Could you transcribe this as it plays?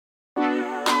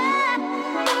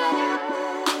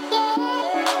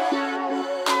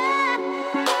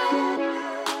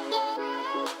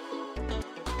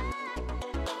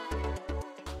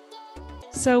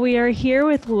So we are here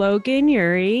with Logan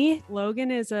Ury. Logan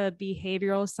is a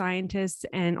behavioral scientist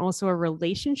and also a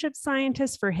relationship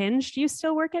scientist for Hinge. Do you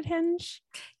still work at Hinge?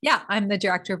 Yeah, I'm the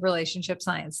director of relationship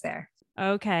science there.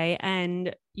 Okay.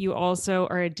 And you also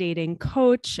are a dating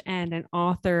coach and an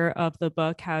author of the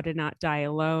book, How to Not Die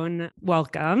Alone.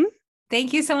 Welcome.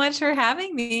 Thank you so much for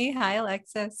having me. Hi,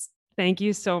 Alexis. Thank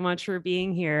you so much for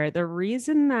being here. The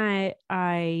reason that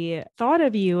I thought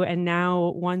of you, and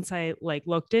now once I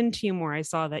looked into you more, I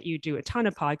saw that you do a ton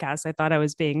of podcasts. I thought I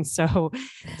was being so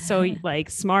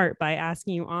smart by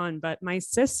asking you on. But my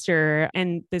sister,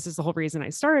 and this is the whole reason I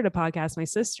started a podcast, my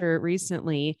sister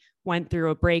recently went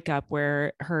through a breakup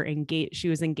where she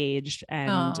was engaged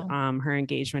and her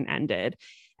engagement ended.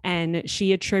 And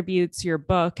she attributes your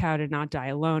book, How to Not Die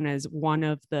Alone, as one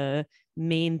of the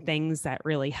main things that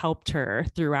really helped her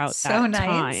throughout that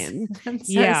time.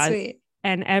 That's so sweet.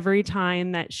 And every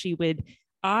time that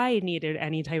I needed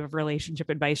any type of relationship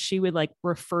advice, she would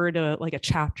refer to a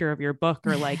chapter of your book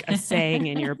or a saying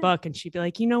in your book. And she'd be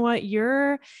like, you know what,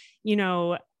 you're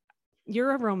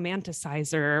a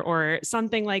romanticizer or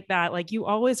something like that. Like you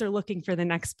always are looking for the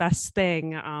next best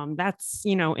thing. That's,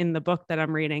 in the book that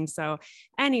I'm reading. So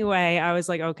anyway, I was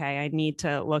like, okay, I need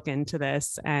to look into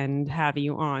this and have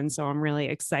you on. So I'm really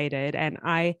excited. And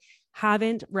I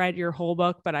haven't read your whole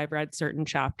book, but I've read certain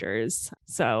chapters.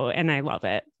 And I love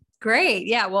it. Great.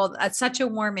 Yeah. Well, that's such a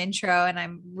warm intro. And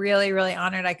I'm really, really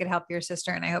honored I could help your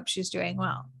sister. And I hope she's doing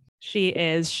well. She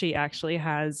is. She actually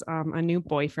has a new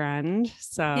boyfriend.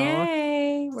 So,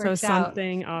 yay,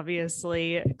 something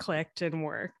obviously clicked and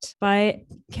worked. But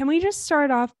can we just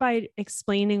start off by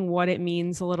explaining what it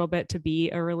means a little bit to be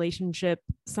a relationship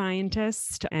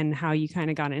scientist and how you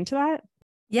kind of got into that?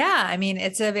 Yeah. I mean,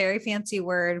 it's a very fancy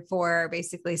word for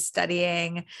basically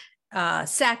studying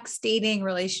sex, dating,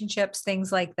 relationships,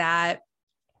 things like that.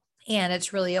 And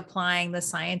it's really applying the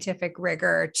scientific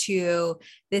rigor to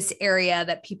this area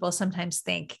that people sometimes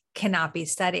think cannot be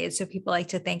studied. So people like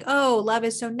to think, oh, love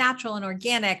is so natural and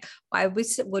organic. Why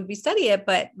would we study it?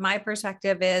 But my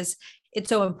perspective is it's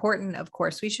so important. Of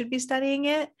course, we should be studying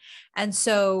it. And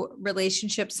so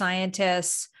relationship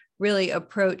scientists really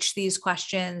approach these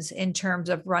questions in terms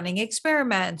of running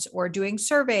experiments or doing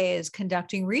surveys,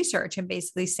 conducting research, and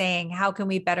basically saying, how can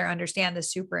we better understand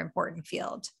this super important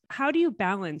field? How do you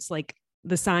balance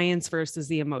the science versus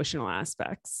the emotional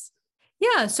aspects?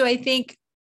 Yeah. So I think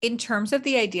in terms of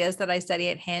the ideas that I study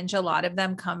at Hinge, a lot of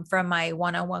them come from my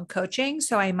one-on-one coaching.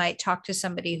 So I might talk to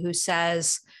somebody who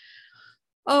says,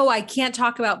 oh, I can't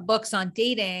talk about books on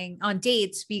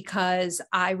dates because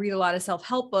I read a lot of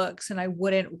self-help books and I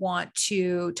wouldn't want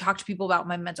to talk to people about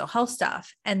my mental health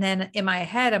stuff. And then in my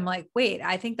head, I'm like, wait,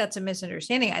 I think that's a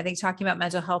misunderstanding. I think talking about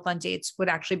mental health on dates would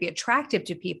actually be attractive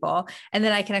to people. And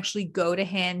then I can actually go to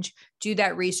Hinge, do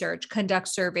that research, conduct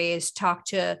surveys, talk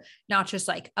to not just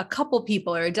a couple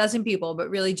people or a dozen people, but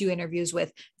really do interviews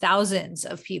with thousands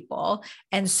of people.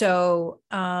 And so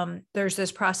there's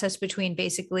this process between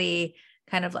basically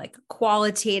kind of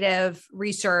qualitative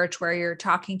research where you're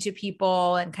talking to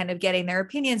people and kind of getting their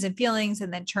opinions and feelings,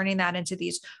 and then turning that into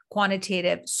these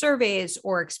quantitative surveys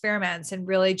or experiments and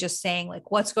really just saying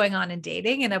what's going on in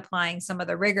dating and applying some of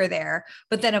the rigor there.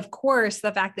 But then of course,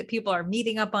 the fact that people are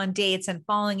meeting up on dates and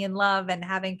falling in love and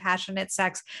having passionate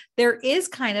sex, there is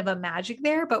kind of a magic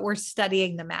there, but we're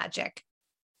studying the magic.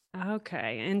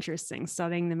 Okay, interesting.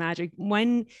 Studying the magic.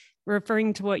 When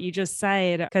referring to what you just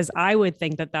said, because I would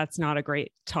think that that's not a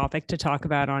great topic to talk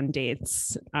about on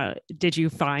dates. What did you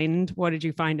find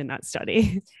in that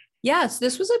study? Yes,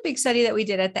 this was a big study that we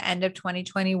did at the end of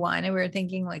 2021. And we were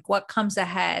thinking what comes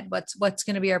ahead? What's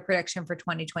going to be our prediction for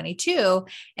 2022?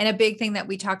 And a big thing that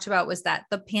we talked about was that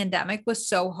the pandemic was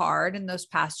so hard. And those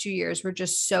past 2 years were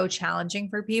just so challenging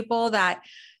for people that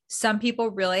some people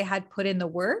really had put in the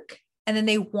work. And then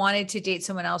they wanted to date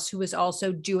someone else who was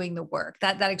also doing the work.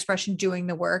 That expression, doing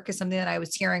the work, is something that I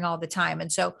was hearing all the time.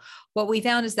 And so what we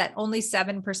found is that only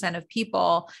 7% of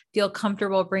people feel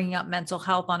comfortable bringing up mental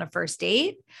health on a first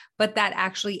date, but that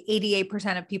actually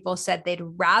 88% of people said they'd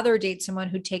rather date someone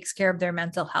who takes care of their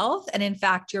mental health. And in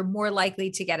fact, you're more likely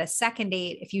to get a second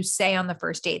date if you say on the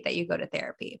first date that you go to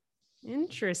therapy.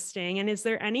 Interesting. And is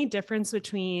there any difference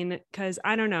between, because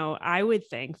I don't know, I would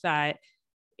think that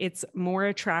it's more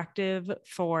attractive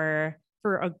for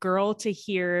a girl to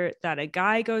hear that a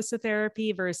guy goes to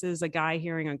therapy versus a guy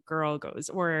hearing a girl goes,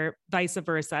 or vice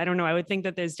versa. I don't know. I would think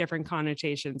that there's different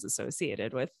connotations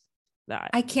associated with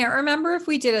that. I can't remember if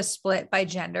we did a split by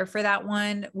gender for that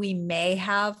one. We may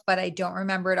have, but I don't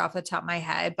remember it off the top of my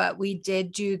head. But we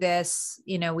did do this,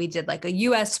 we did a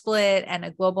US split and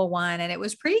a global one, and it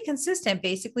was pretty consistent.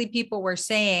 Basically, people were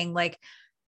saying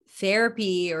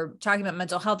therapy or talking about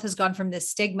mental health has gone from this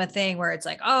stigma thing where it's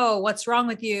like, oh, what's wrong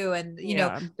with you? And,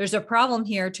 there's a problem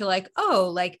here, to like,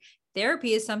 oh, like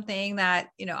therapy is something that,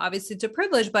 obviously it's a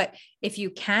privilege, but if you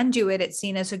can do it, it's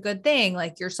seen as a good thing.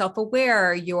 Like you're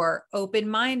self-aware, you're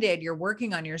open-minded, you're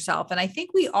working on yourself. And I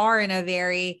think we are in a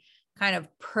very kind of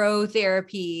pro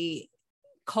therapy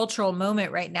cultural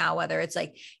moment right now, whether it's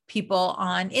like people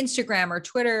on Instagram or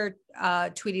Twitter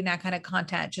tweeting that kind of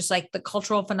content, just like the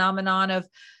cultural phenomenon of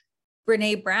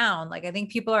Brene Brown. Like, I think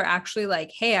people are actually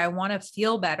like, hey, I want to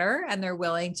feel better. And they're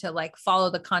willing to like follow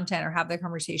the content or have the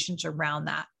conversations around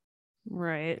that.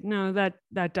 Right. No,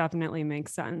 that definitely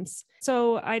makes sense.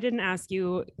 So I didn't ask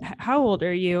you, how old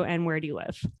are you and where do you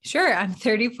live? Sure. I'm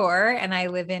 34 and I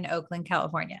live in Oakland,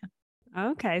 California.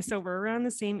 Okay, so we're around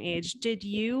the same age. Did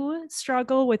you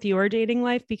struggle with your dating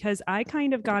life? Because I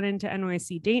kind of got into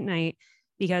NYC date night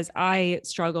because I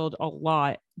struggled a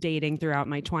lot dating throughout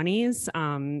my 20s.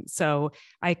 So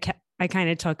I kind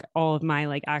of took all of my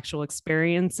like actual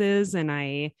experiences and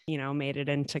I, made it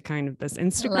into kind of this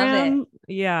Instagram.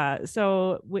 Yeah.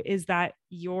 So is that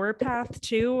your path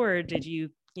too? Or did you,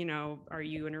 are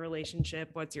you in a relationship?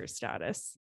 What's your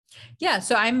status? Yeah.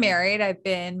 So I'm married. I've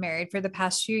been married for the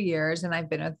past few years and I've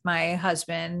been with my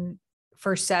husband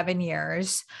for 7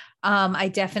 years. I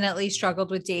definitely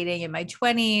struggled with dating in my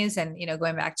 20s and,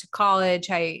 going back to college,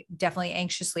 I definitely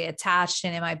anxiously attached.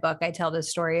 And in my book, I tell this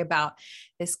story about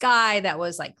this guy that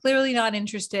was like clearly not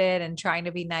interested and trying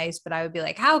to be nice, but I would be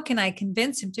like, how can I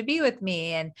convince him to be with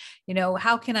me? And,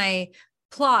 how can I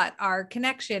plot our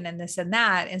connection and this and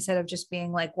that, instead of just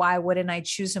being like, why wouldn't I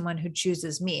choose someone who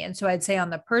chooses me? And so I'd say on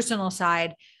the personal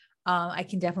side, I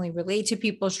can definitely relate to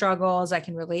people's struggles. I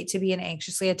can relate to be an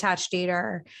anxiously attached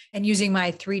dater, and using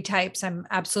my 3 types, I'm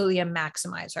absolutely a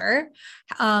maximizer.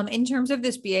 In terms of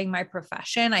this being my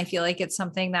profession, I feel like it's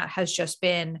something that has just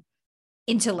been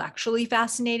intellectually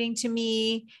fascinating to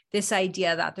me, this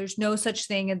idea that there's no such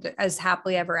thing as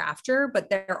happily ever after, but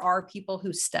there are people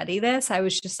who study this. I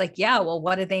was just like, yeah, well,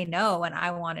 what do they know? And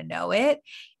I want to know it.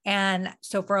 And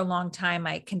so for a long time,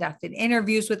 I conducted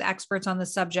interviews with experts on the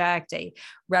subject. I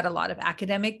read a lot of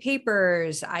academic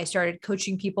papers. I started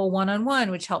coaching people one-on-one,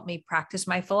 which helped me practice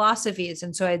my philosophies.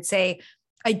 And so I'd say,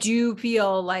 I do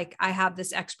feel like I have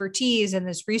this expertise and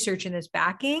this research and this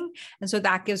backing. And so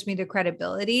that gives me the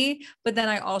credibility. But then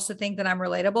I also think that I'm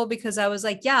relatable because I was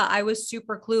like, yeah, I was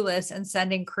super clueless and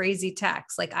sending crazy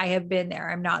texts. Like I have been there.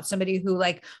 I'm not somebody who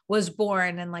like was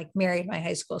born and like married my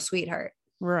high school sweetheart.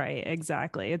 Right.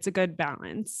 Exactly. It's a good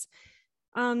balance.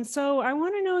 So I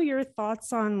want to know your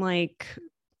thoughts on like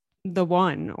the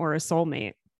one or a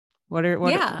soulmate.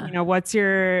 What's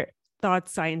your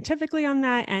thoughts scientifically on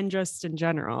that and just in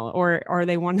general, or are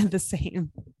they one and the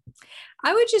same?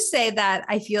 I would just say that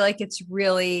I feel like it's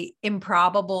really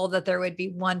improbable that there would be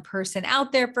one person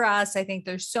out there for us. I think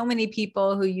there's so many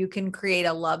people who you can create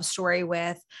a love story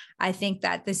with. I think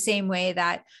that the same way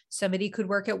that somebody could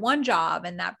work at one job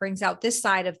and that brings out this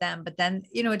side of them, but then,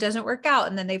 it doesn't work out.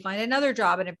 And then they find another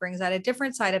job and it brings out a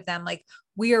different side of them. Like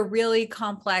we are really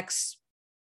complex.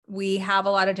 We have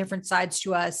a lot of different sides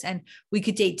to us and we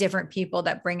could date different people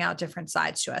that bring out different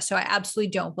sides to us. So I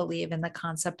absolutely don't believe in the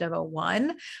concept of a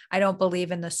one. I don't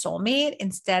believe in the soulmate.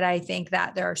 Instead, I think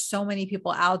that there are so many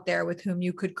people out there with whom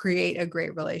you could create a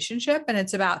great relationship. And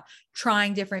it's about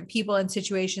trying different people and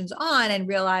situations on and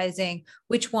realizing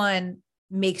which one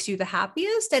makes you the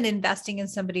happiest and investing in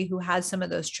somebody who has some of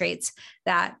those traits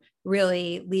that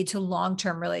really lead to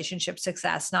long-term relationship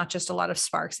success, not just a lot of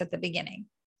sparks at the beginning.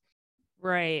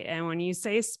 Right. And when you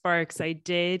say sparks, I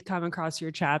did come across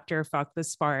your chapter, Fuck the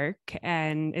Spark.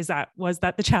 And was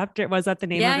that the chapter? Was that the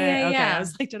name of it? Yeah, okay. yeah. I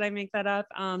was like, did I make that up?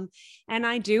 And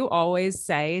I do always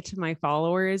say to my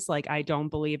followers, like, I don't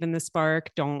believe in the spark.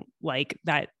 Don't like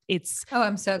that. Oh,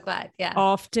 I'm so glad. Yeah.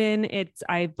 Often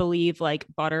I believe like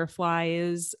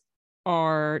butterflies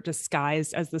are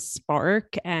disguised as the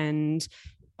spark, and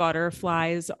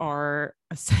butterflies are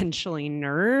essentially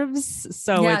nerves.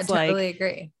 So yeah, it's totally like,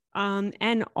 agree.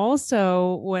 And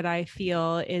also what I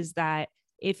feel is that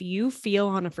if you feel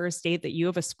on a first date that you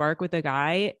have a spark with a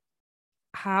guy,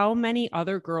 how many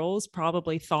other girls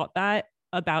probably thought that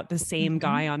about the same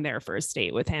guy on their first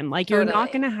date with him? Like you're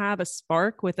not going to have a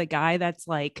spark with a guy that's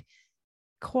like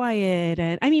quiet.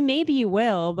 And I mean, maybe you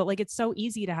will, but like, it's so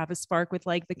easy to have a spark with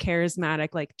like the charismatic,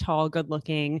 like tall, good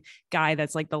looking guy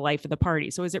that's like the life of the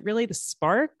party. So is it really the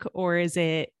spark or is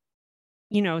it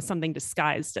something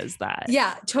disguised as that?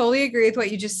 Yeah, totally agree with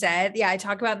what you just said. Yeah, I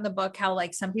talk about in the book how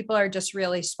like some people are just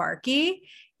really sparky.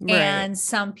 Right. And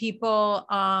some people,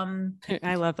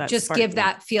 I love that just spark give thing.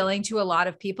 that feeling to a lot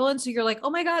of people. And so you're like, oh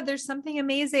my God, there's something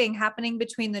amazing happening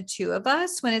between the two of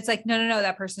us, when it's like, no, no, no,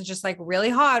 that person's just like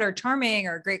really hot or charming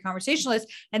or a great conversationalist.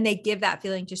 And they give that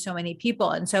feeling to so many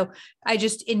people. And so I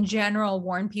just in general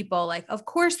warn people, like, of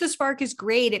course the spark is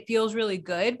great. It feels really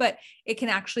good, but it can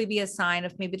actually be a sign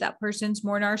of maybe that person's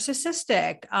more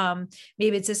narcissistic.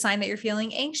 Maybe it's a sign that you're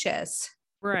feeling anxious.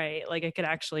 Right. Like it could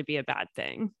actually be a bad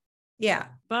thing. Yeah.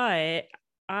 But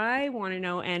I want to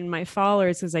know, and my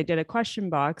followers, because I did a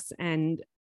question box and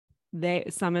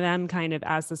some of them kind of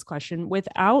asked this question: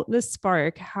 without the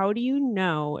spark, how do you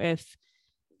know if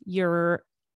you're,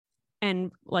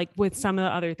 and like with some of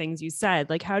the other things you said,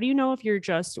 like how do you know if you're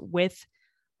just with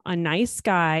a nice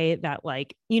guy that,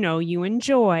 like, you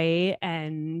enjoy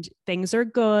and things are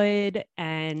good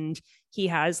and he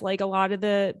has like a lot of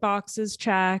the boxes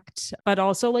checked, but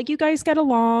also like you guys get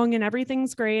along and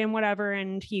everything's great and whatever,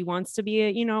 and he wants to be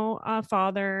a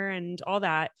father and all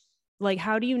that. Like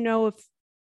how do you know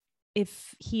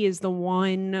if he is the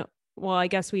one? Well, I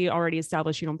guess we already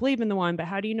established you don't believe in the one, but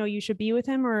how do you know you should be with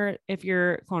him, or if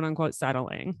you're quote unquote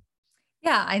settling?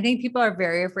 Yeah, I think people are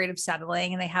very afraid of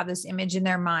settling, and they have this image in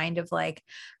their mind of like,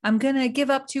 I'm going to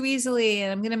give up too easily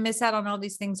and I'm going to miss out on all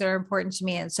these things that are important to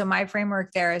me. And so my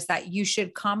framework there is that you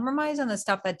should compromise on the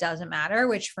stuff that doesn't matter,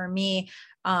 which for me,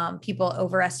 people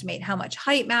overestimate how much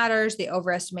height matters. They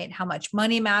overestimate how much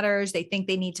money matters. They think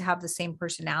they need to have the same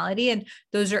personality. And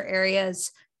those are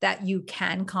areas that you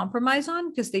can compromise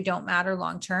on because they don't matter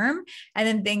long term. And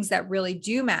then things that really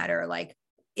do matter, like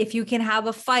if you can have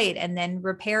a fight and then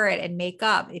repair it and make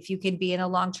up, if you can be in a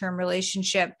long-term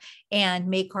relationship and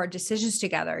make hard decisions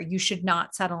together, you should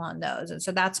not settle on those. And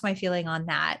so that's my feeling on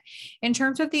that. In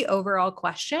terms of the overall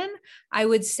question, I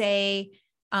would say,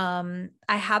 I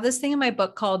have this thing in my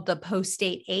book called the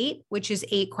post-date 8, which is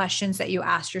 8 questions that you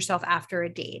ask yourself after a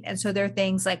date. And so there are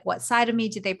things like, what side of me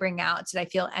did they bring out? Did I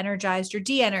feel energized or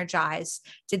de-energized?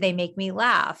 Did they make me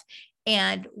laugh?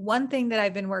 And one thing that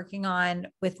I've been working on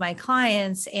with my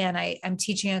clients, and I'm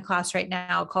teaching a class right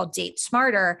now called Date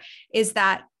Smarter, is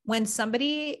that when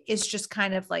somebody is just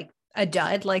kind of like a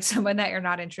dud, like someone that you're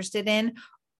not interested in,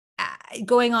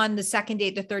 going on the second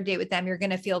date, the third date with them, you're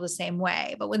going to feel the same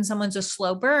way. But when someone's a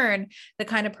slow burn, the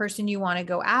kind of person you want to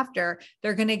go after,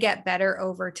 they're going to get better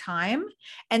over time.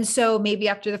 And so maybe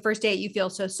after the first date, you feel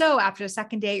so. After the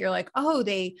second date, you're like, oh,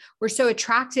 they were so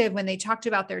attractive when they talked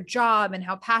about their job and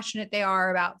how passionate they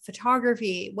are about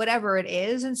photography, whatever it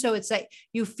is. And so it's like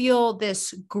you feel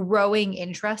this growing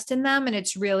interest in them. And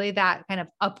it's really that kind of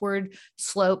upward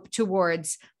slope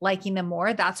towards liking them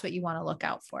more. That's what you want to look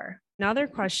out for. Another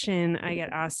question I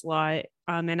get asked a lot,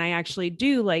 and I actually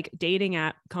do like dating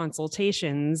app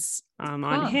consultations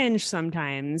on Hinge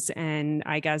sometimes. And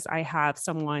I guess I have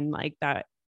someone like that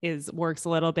works a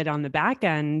little bit on the back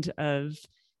end of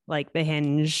like the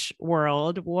Hinge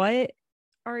world. What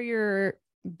are your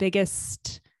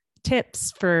biggest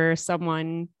tips for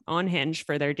someone on Hinge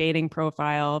for their dating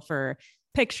profile, for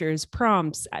pictures,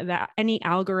 prompts, that any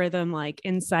algorithm, like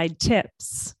inside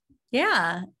tips?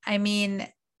 Yeah. I mean,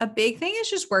 a big thing is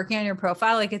just working on your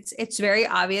profile. Like it's very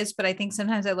obvious, but I think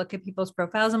sometimes I look at people's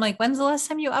profiles. I'm like, when's the last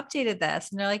time you updated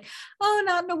this? And they're like, oh,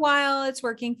 not in a while. It's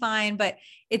working fine. But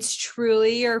it's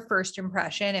truly your first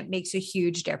impression. It makes a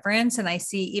huge difference. And I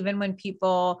see even when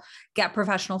people get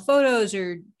professional photos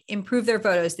or improve their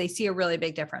photos, they see a really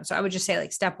big difference. So I would just say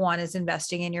like step one is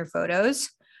investing in your photos.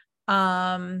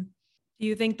 Do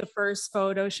you think the first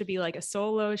photo should be like a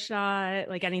solo shot,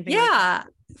 like anything? Yeah.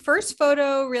 First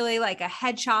photo, really like a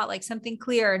headshot, like something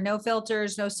clear, no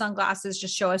filters, no sunglasses,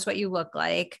 just show us what you look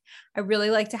like. I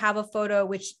really like to have a photo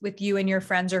with you and your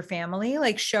friends or family,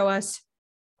 like show us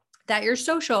that you're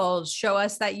social, show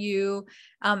us that you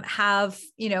have,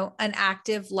 an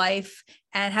active life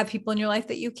and have people in your life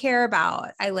that you care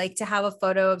about. I like to have a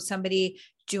photo of somebody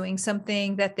doing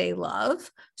something that they love.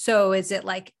 So is it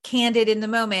like candid in the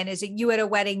moment? Is it you at a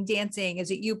wedding dancing? Is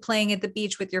it you playing at the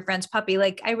beach with your friend's puppy?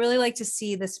 Like, I really like to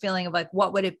see this feeling of like,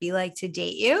 what would it be like to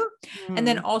date you? And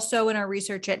then also in our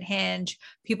research at Hinge,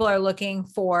 people are looking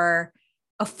for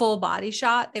a full body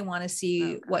shot. They want to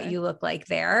see what you look like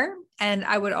there. And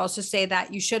I would also say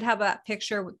that you should have a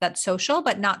picture that's social,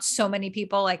 but not so many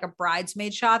people, like a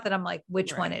bridesmaid shot that I'm like,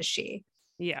 which one is she?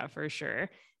 Yeah, for sure.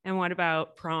 And what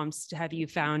about prompts? Have you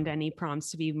found any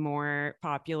prompts to be more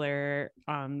popular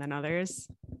than others?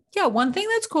 Yeah. One thing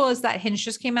that's cool is that Hinge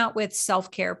just came out with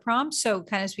self-care prompts. So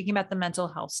kind of speaking about the mental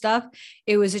health stuff,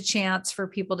 it was a chance for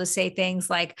people to say things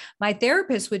like, my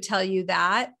therapist would tell you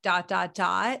that ...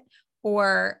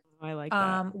 or I like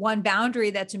that. One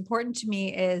boundary that's important to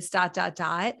me is ...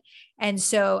 And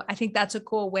so I think that's a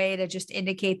cool way to just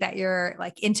indicate that you're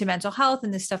like into mental health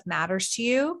and this stuff matters to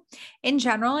you. In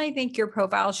general, I think your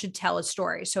profile should tell a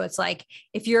story. So it's like,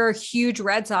 if you're a huge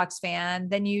Red Sox fan,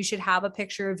 then you should have a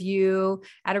picture of you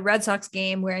at a Red Sox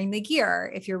game wearing the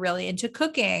gear. If you're really into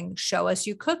cooking, show us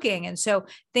you cooking. And so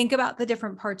think about the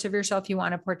different parts of yourself you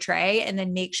want to portray, and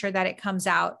then make sure that it comes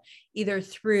out either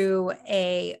through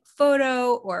a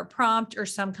photo or a prompt or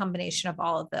some combination of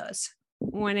all of those.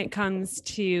 When it comes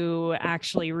to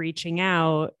actually reaching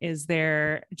out,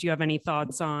 do you have any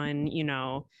thoughts on,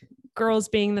 girls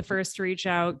being the first to reach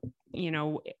out,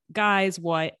 guys,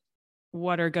 what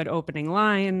are good opening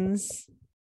lines?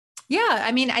 Yeah.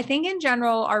 I mean, I think in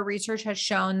general, our research has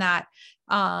shown that,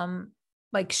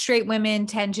 like straight women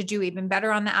tend to do even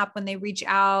better on the app when they reach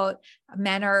out.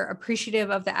 Men are appreciative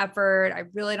of the effort. I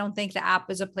really don't think the app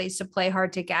is a place to play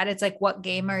hard to get. It's like, what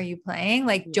game are you playing?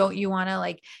 Like, don't you want to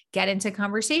like get into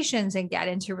conversations and get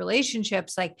into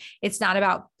relationships? Like, it's not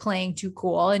about playing too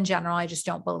cool. In general, I just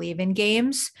don't believe in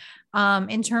games.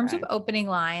 In terms of opening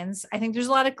lines, I think there's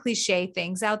a lot of cliche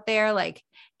things out there like,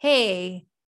 hey,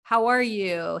 how are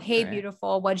you? Hey,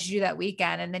 beautiful. What did you do that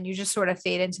weekend? And then you just sort of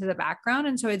fade into the background.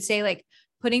 And so I'd say like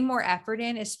putting more effort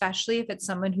in, especially if it's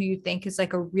someone who you think is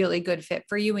like a really good fit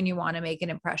for you and you want to make an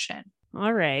impression.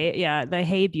 All right. Yeah. The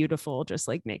hey beautiful just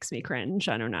like makes me cringe.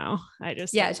 I don't know.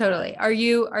 Yeah, totally. Are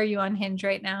you on Hinge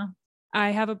right now?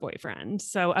 I have a boyfriend.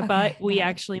 So, but we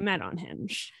actually met on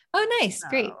Hinge. Oh, nice. So,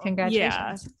 great.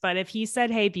 Congratulations. Yeah. But if he said,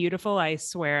 hey, beautiful, I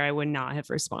swear I would not have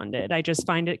responded. I just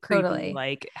find it creepy. Totally.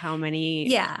 Like how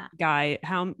many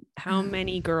how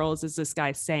many girls is this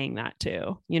guy saying that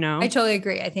to, I totally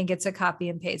agree. I think it's a copy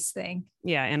and paste thing.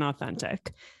 Yeah.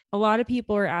 Inauthentic. A lot of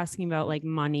people are asking about like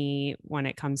money when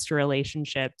it comes to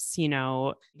relationships.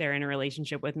 They're in a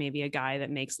relationship with maybe a guy that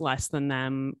makes less than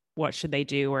them. What should they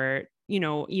do? Or,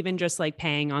 even just like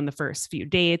paying on the first few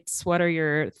dates. What are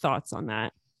your thoughts on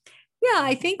that? Yeah,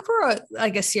 I think for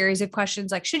a series of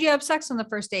questions, like, should you have sex on the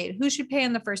first date? Who should pay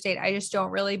on the first date? I just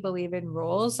don't really believe in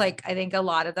rules. Like, I think a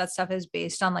lot of that stuff is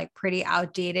based on like pretty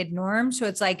outdated norms. So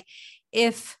it's like,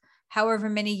 if however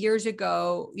many years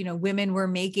ago, women were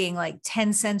making like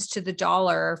 10 cents to the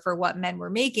dollar for what men were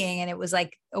making, and it was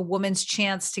like a woman's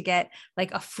chance to get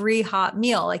like a free hot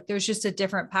meal. Like, there's just a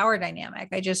different power dynamic.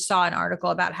 I just saw an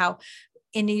article about how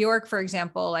in New York, for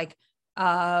example, like,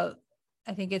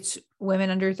 I think it's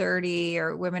women under 30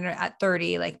 or women at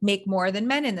 30, like make more than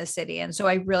men in the city. And so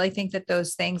I really think that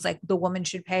those things like the woman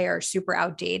should pay are super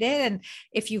outdated. And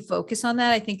if you focus on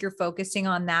that, I think you're focusing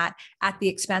on that at the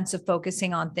expense of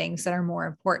focusing on things that are more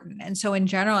important. And so in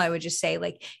general, I would just say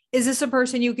like, is this a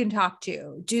person you can talk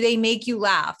to? Do they make you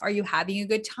laugh? Are you having a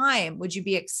good time? Would you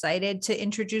be excited to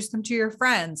introduce them to your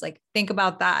friends? Like, think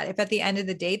about that. If at the end of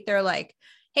the date, they're like,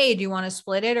 hey, do you want to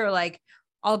split it? Or like,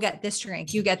 I'll get this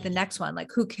drink, you get the next one.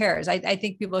 Like, who cares? I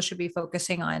think people should be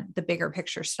focusing on the bigger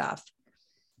picture stuff.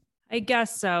 I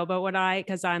guess so. But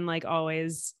because I'm like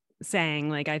always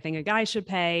saying like, I think a guy should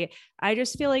pay. I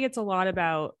just feel like it's a lot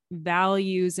about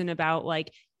values and about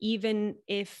like, even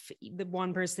if the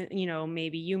one person,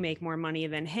 maybe you make more money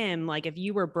than him, like if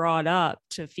you were brought up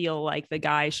to feel like the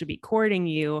guy should be courting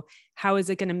you, how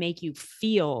is it going to make you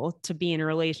feel to be in a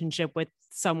relationship with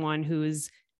someone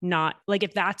who's not like,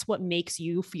 if that's what makes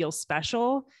you feel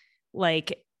special,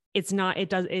 like it's not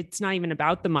even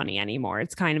about the money anymore.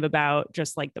 It's kind of about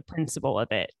just like the principle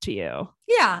of it to you.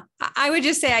 Yeah. I would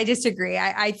just say, I disagree.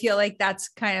 I feel like that's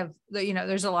kind of,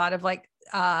 there's a lot of like,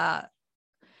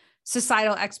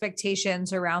 societal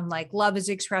expectations around like love is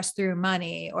expressed through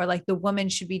money, or like the woman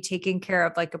should be taken care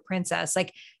of like a princess.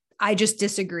 Like, I just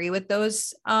disagree with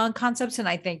those concepts. And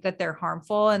I think that they're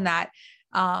harmful, and that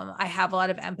I have a lot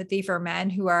of empathy for men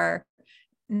who are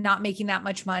not making that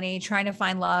much money, trying to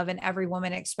find love. And every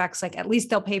woman expects like, at least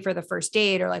they'll pay for the first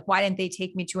date, or like, why didn't they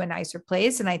take me to a nicer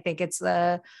place? And I think it's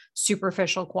the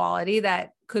superficial quality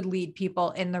that could lead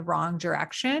people in the wrong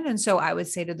direction. And so I would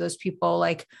say to those people,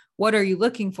 like, what are you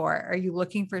looking for? Are you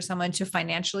looking for someone to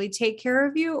financially take care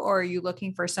of you? Or are you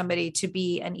looking for somebody to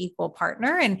be an equal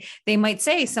partner? And they might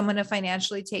say someone to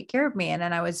financially take care of me. And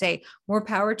then I would say, more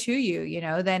power to you,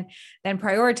 then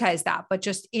prioritize that. But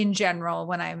just in general,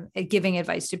 when I'm giving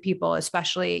advice to people,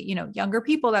 especially, younger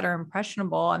people that are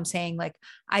impressionable, I'm saying like,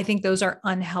 I think those are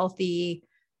unhealthy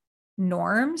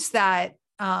norms that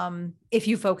if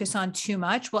you focus on too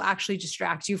much will actually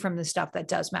distract you from the stuff that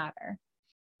does matter.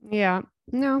 Yeah,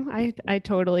 no, I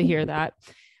totally hear that.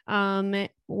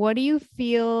 What do you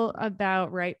feel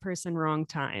about right person, wrong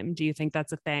time? Do you think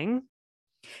that's a thing?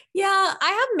 Yeah, I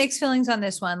have mixed feelings on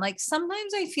this one. Like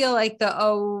sometimes I feel like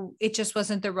it just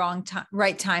wasn't the wrong time,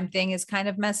 right time thing is kind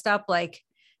of messed up. Like,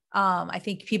 I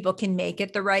think people can make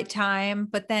it the right time,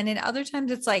 but then in other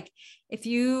times it's like if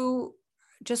you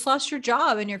just lost your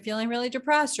job and you're feeling really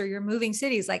depressed or you're moving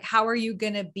cities, like how are you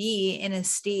going to be in a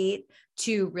state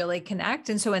to really connect?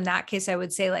 And so in that case, I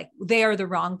would say like they are the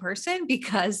wrong person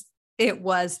because it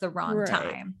was the wrong Right.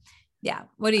 time. Yeah.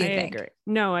 What do I you think? agree.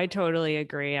 No, I totally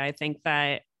agree. I think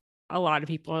that a lot of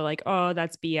people are like, oh,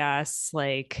 that's BS.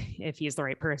 Like, if he's the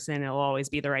right person, it'll always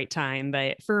be the right time.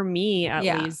 But for me, at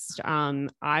Yeah. least,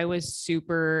 I was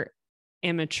super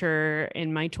immature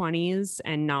in my 20s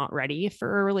and not ready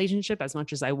for a relationship as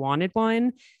much as I wanted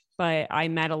one. But I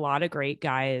met a lot of great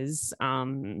guys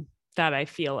that I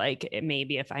feel like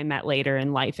maybe if I met later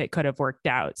in life, it could have worked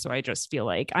out. So I just feel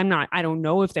like I don't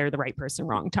know if they're the right person,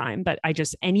 wrong time, but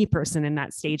any person in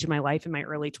that stage of my life in my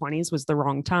early 20s was the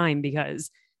wrong time because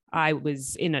I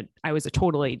was a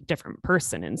totally different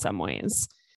person in some ways.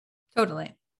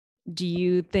 Totally. Do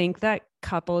you think that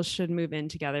couples should move in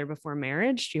together before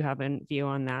marriage? Do you have a view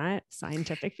on that?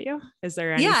 Scientific view? Is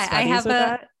there any studies with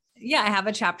that? I have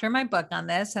a chapter in my book on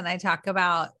this, and I talk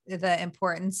about the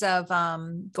importance of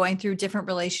going through different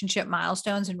relationship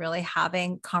milestones and really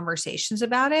having conversations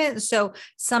about it. So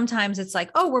sometimes it's like,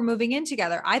 oh, we're moving in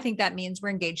together. I think that means we're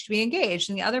engaged to be engaged.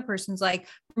 And the other person's like,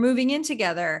 we're moving in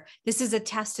together. This is a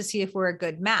test to see if we're a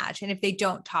good match. And if they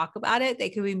don't talk about it,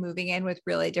 they could be moving in with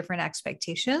really different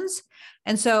expectations.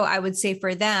 And so I would say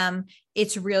for them,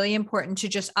 it's really important to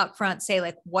just upfront say,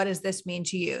 like, what does this mean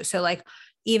to you? So like,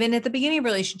 even at the beginning of a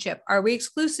relationship, are we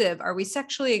exclusive? Are we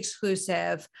sexually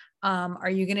exclusive? Are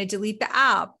you going to delete the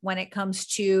app when it comes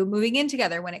to moving in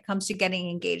together, when it comes to getting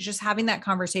engaged? Just having that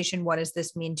conversation. What does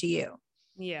this mean to you?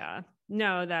 Yeah,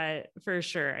 no, that for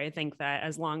sure. I think that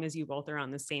as long as you both are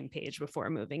on the same page before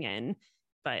moving in,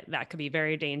 but that could be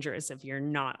very dangerous if you're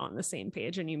not on the same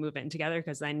page and you move in together,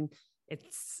 because then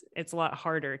it's a lot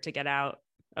harder to get out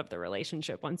of the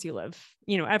relationship once you live,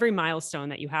 every milestone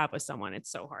that you have with someone, it's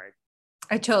so hard.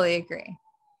 I totally agree.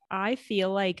 I feel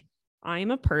like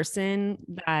I'm a person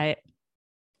that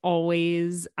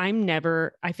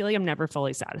I feel like I'm never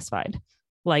fully satisfied,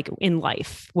 like in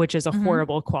life, which is a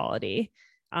horrible quality.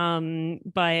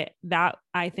 But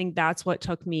I think that's what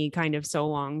took me kind of so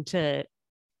long to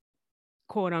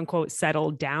quote unquote settle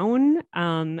down.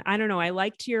 I don't know. I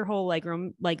liked your whole like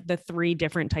the 3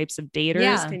 different types of daters.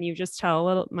 Yeah. Can you just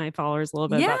tell my followers a little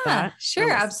bit about that? Sure,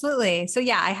 absolutely. So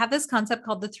yeah, I have this concept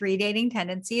called the 3 dating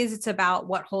tendencies. It's about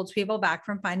what holds people back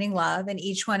from finding love, and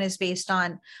each one is based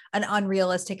on an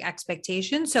unrealistic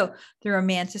expectation. So the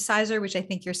romanticizer, which I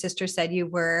think your sister said you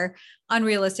were,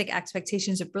 unrealistic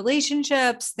expectations of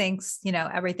relationships, thinks,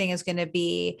 everything is going to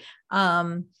be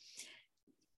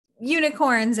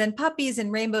unicorns and puppies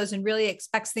and rainbows and really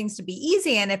expects things to be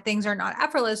easy. And if things are not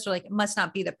effortless, or like, it must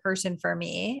not be the person for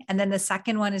me. And then the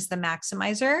second one is the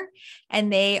maximizer,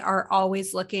 and they are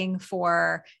always looking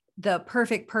for the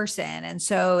perfect person. And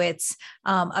so it's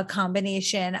a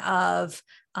combination of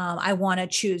I want to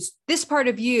choose this part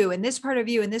of you and this part of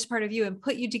you and this part of you and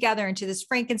put you together into this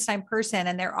Frankenstein person.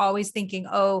 And they're always thinking,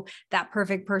 oh, that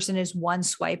perfect person is one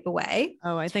swipe away.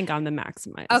 Oh, I think I'm the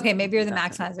maximizer. Okay, maybe you're the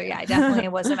maximizer. Yeah, I definitely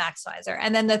was a maximizer.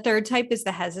 And then the third type is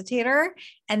the hesitator,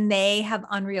 and they have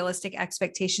unrealistic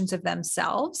expectations of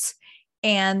themselves.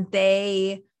 And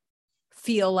they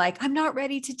feel like, I'm not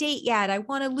ready to date yet. I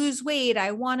want to lose weight.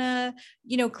 I want to,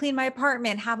 clean my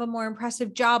apartment, have a more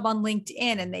impressive job on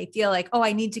LinkedIn. And they feel like, oh,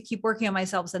 I need to keep working on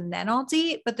myself and then I'll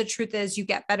date. But the truth is you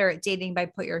get better at dating by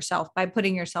putting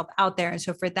yourself out there. And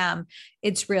so for them,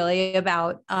 it's really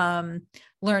about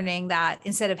learning that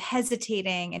instead of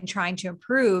hesitating and trying to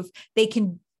improve, they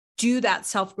can do that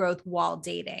self-growth while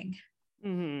dating.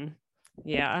 Mm-hmm.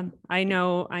 Yeah, I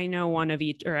know one of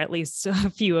each, or at least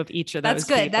a few of each of those. That's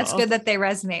good. People. That's good that they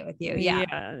resonate with you.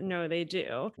 Yeah, no, they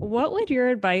do. What would your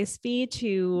advice be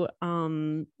to,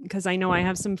 because I know I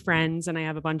have some friends and I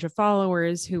have a bunch of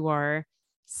followers who are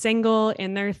single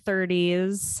in their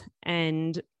 30s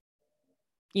and,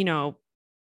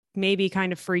 maybe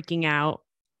kind of freaking out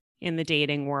in the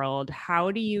dating world.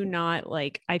 How do you not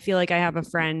I feel like I have a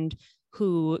friend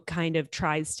who kind of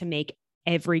tries to make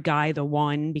every guy the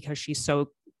one because she's so,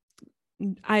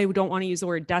 I don't want to use the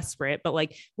word desperate, but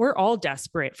we're all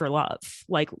desperate for love.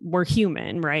 We're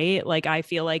human, right? I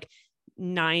feel like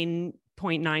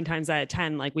 9.9 times out of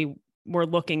 10, we're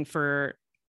looking for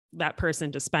that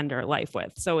person to spend our life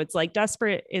with. So it's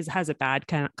desperate has a bad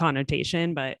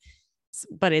connotation, but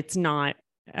it's not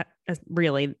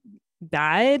really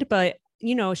bad. But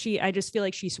I just feel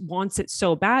like she wants it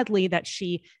so badly that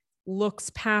she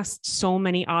looks past so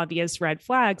many obvious red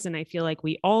flags. And I feel like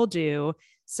we all do.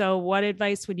 So what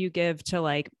advice would you give to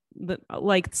like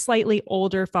slightly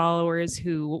older followers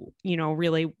who,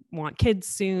 really want kids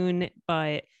soon,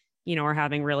 but, are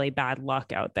having really bad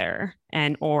luck out there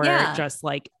or Yeah. just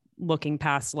like looking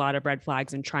past a lot of red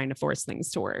flags and trying to force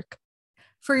things to work?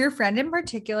 For your friend in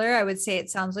particular, I would say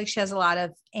it sounds like she has a lot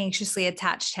of anxiously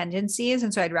attached tendencies.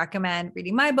 And so I'd recommend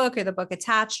reading my book or the book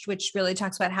Attached, which really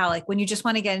talks about how, like, when you just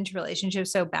want to get into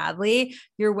relationships so badly,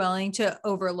 you're willing to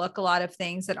overlook a lot of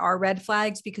things that are red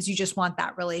flags because you just want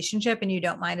that relationship and you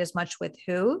don't mind as much with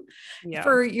who. Yeah.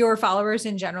 For your followers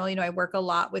in general, I work a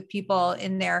lot with people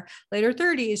in their later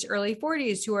 30s, early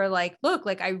 40s who are like, look,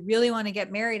 like I really want to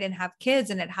get married and have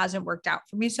kids and it hasn't worked out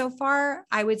for me so far.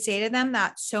 I would say to them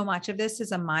that so much of this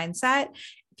is a mindset.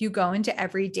 If you go into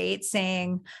every date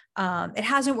saying it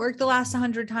hasn't worked the last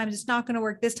 100 times, it's not going to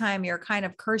work this time, you're kind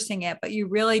of cursing it, but you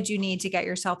really do need to get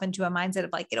yourself into a mindset of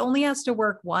like, it only has to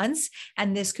work once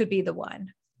and this could be the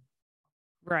one.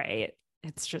 Right.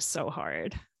 It's just so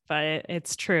hard, but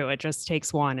it's true. It just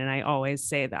takes one. And I always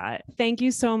say that. Thank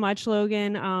you so much,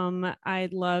 Logan.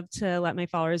 I'd love to let my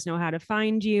followers know how to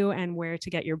find you and where to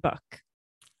get your book.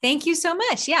 Thank you so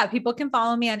much. Yeah, people can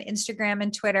follow me on Instagram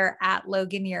and Twitter at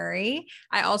Logan Ury.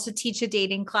 I also teach a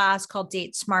dating class called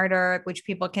Date Smarter, which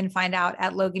people can find out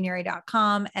at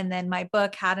loganury.com. And then my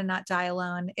book, How to Not Die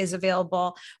Alone, is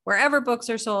available wherever books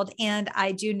are sold. And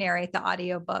I do narrate the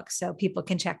audiobook, so people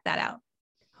can check that out.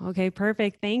 Okay,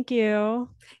 perfect. Thank you.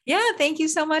 Yeah, thank you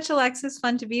so much, Alexis.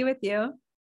 Fun to be with you.